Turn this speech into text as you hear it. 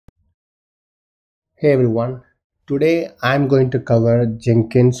Hey everyone, today I'm going to cover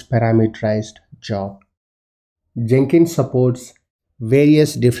Jenkins Parameterized Job. Jenkins supports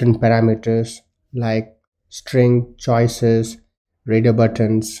various different parameters like string choices, radio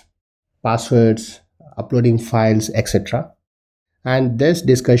buttons, passwords, uploading files, etc. And this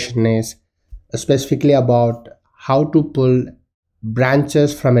discussion is specifically about how to pull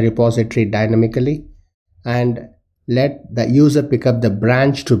branches from a repository dynamically and let the user pick up the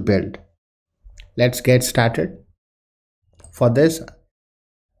branch to build. Let's get started. For this,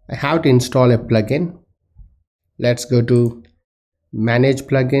 I have to install a plugin. Let's go to Manage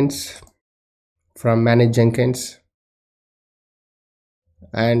Plugins from Manage Jenkins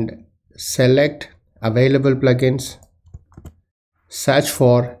and select Available Plugins. Search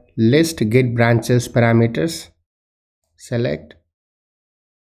for List Git Branches Parameters. Select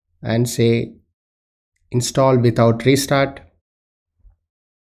and say Install without restart.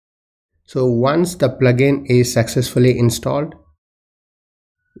 So once the plugin is successfully installed,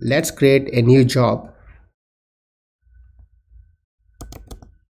 let's create a new job.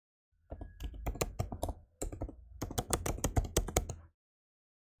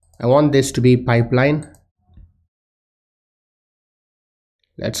 I want this to be pipeline.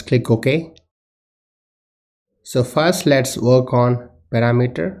 Let's click OK. So first let's work on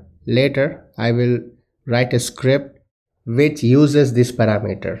parameter. Later I will write a script which uses this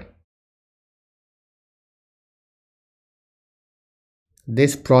parameter.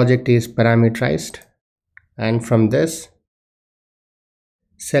 This project is parameterized, and from this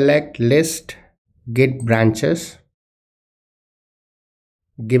select list git branches.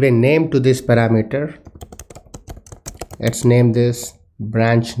 Give a name to this parameter. Let's name this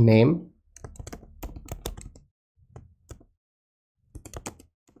branch name.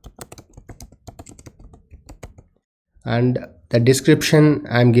 And the description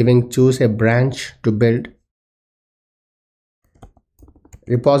I'm giving, choose a branch to build.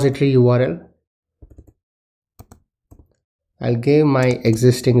 Repository URL. I'll give my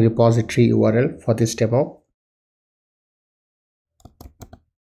existing repository URL for this demo.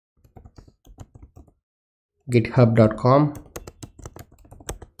 github.com,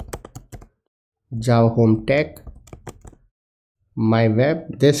 Java Home Tech, my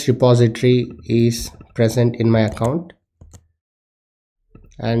web. This repository is present in my account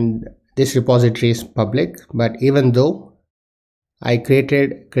and this repository is public, but even though I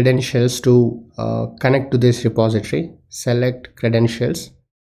created credentials to connect to this repository, select credentials.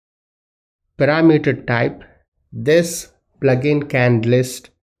 Parameter type. This plugin can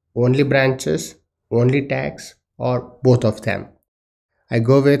list only branches, only tags, or both of them. I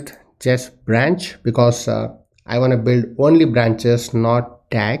go with just branch because I want to build only branches,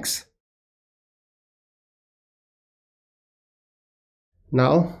 not tags.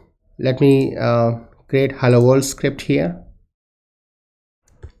 Now let me create hello world script here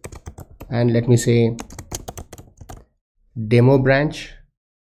and let me say demo branch.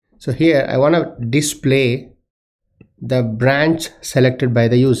 So here I want to display the branch selected by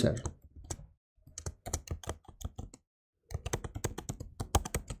the user.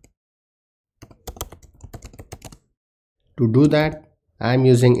 To do that, I am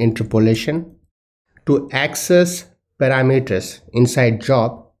using interpolation. To access parameters inside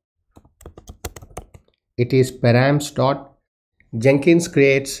job, it is params dot. Jenkins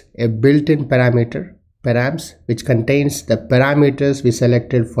creates a built-in parameter, params, which contains the parameters we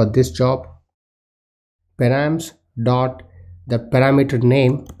selected for this job. Params dot the parameter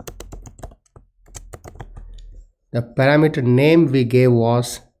name. The parameter name we gave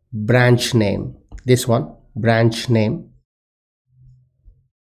was branch name. This one, branch name.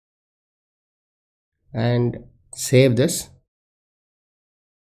 And save this.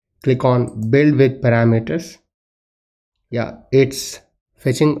 Click on build with parameters. Yeah, it's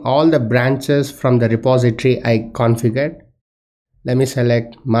fetching all the branches from the repository I configured. Let me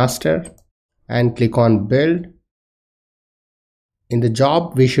select master and click on build. In the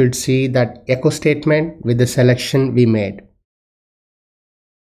job, we should see that echo statement with the selection we made.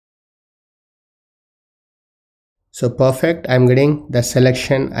 So perfect, I'm getting the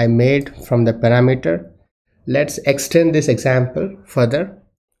selection I made from the parameter. Let's extend this example further.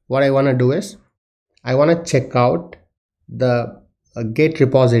 What I want to do is, I want to check out the Git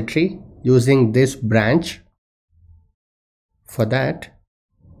repository using this branch. For that,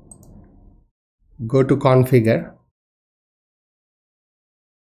 go to configure.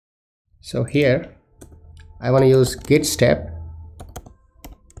 So here, I want to use git step.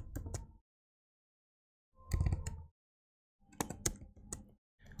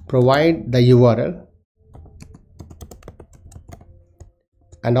 Provide the URL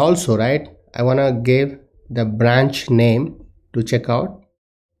and also I want to give the branch name to check out.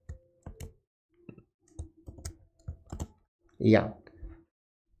 Yeah.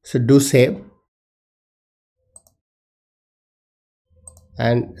 So do save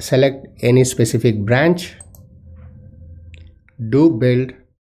and select any specific branch. Do build.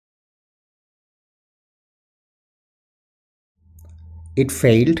 It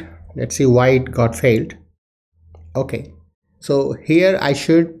failed. Let's see why it got failed. Okay. So here I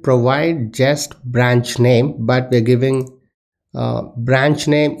should provide just branch name, but we're giving branch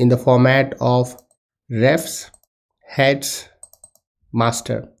name in the format of refs, heads,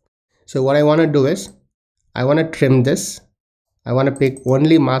 master. So what I want to do is I want to trim this. I want to pick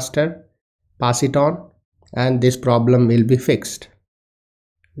only master, pass it on, and this problem will be fixed.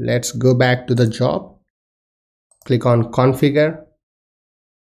 Let's go back to the job. Click on configure.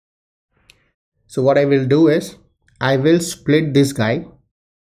 So what I will do is I will split this guy.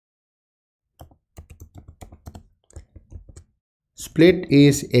 Split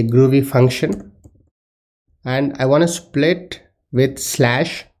is a groovy function, and I want to split with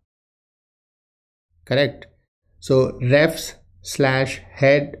slash. Correct. So refs slash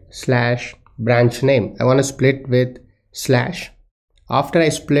head slash branch name. I want to split with slash. After I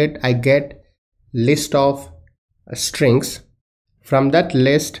split, I get list of strings. From that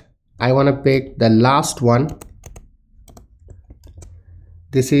list, I want to pick the last one.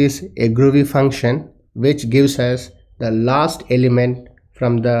 This is a groovy function which gives us the last element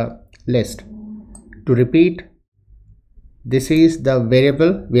from the list. To repeat, this is the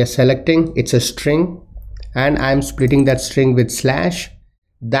variable we are selecting. It's a string, and I'm splitting that string with slash.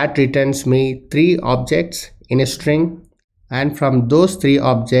 That returns me 3 objects in a string, and from those 3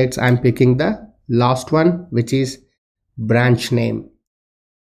 objects I'm picking the last one, which is branch name.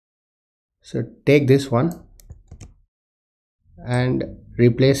 So take this one and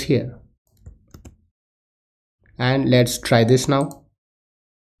replace here, and let's try this now.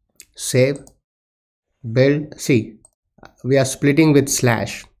 Save, build. See, we are splitting with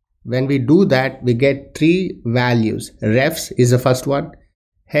slash. When we do that, we get 3 values. Refs is the first one,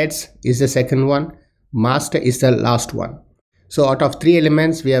 heads is the second one, master is the last one. So out of 3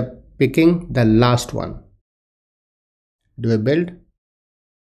 elements, we are picking the last one. Do a build.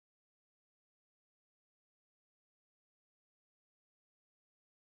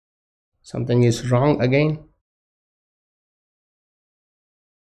 Something is wrong again.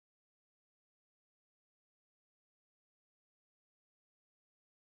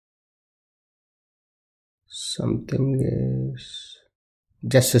 Something is...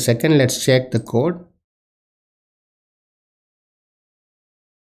 Just a second, let's check the code.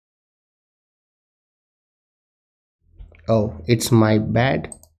 Oh, it's my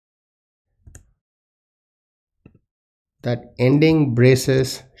bad. That ending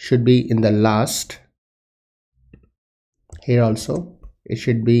braces should be in the last. Here also, it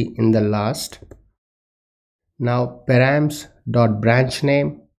should be in the last. Now params.branch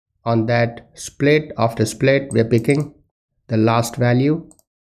name, on that split, after split, we're picking the last value.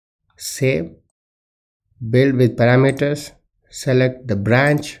 Save, build with parameters, select the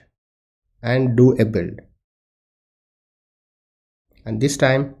branch and do a build. And this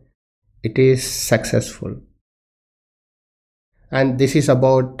time it is successful. And this is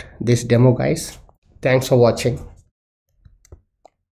about this demo, guys. Thanks for watching.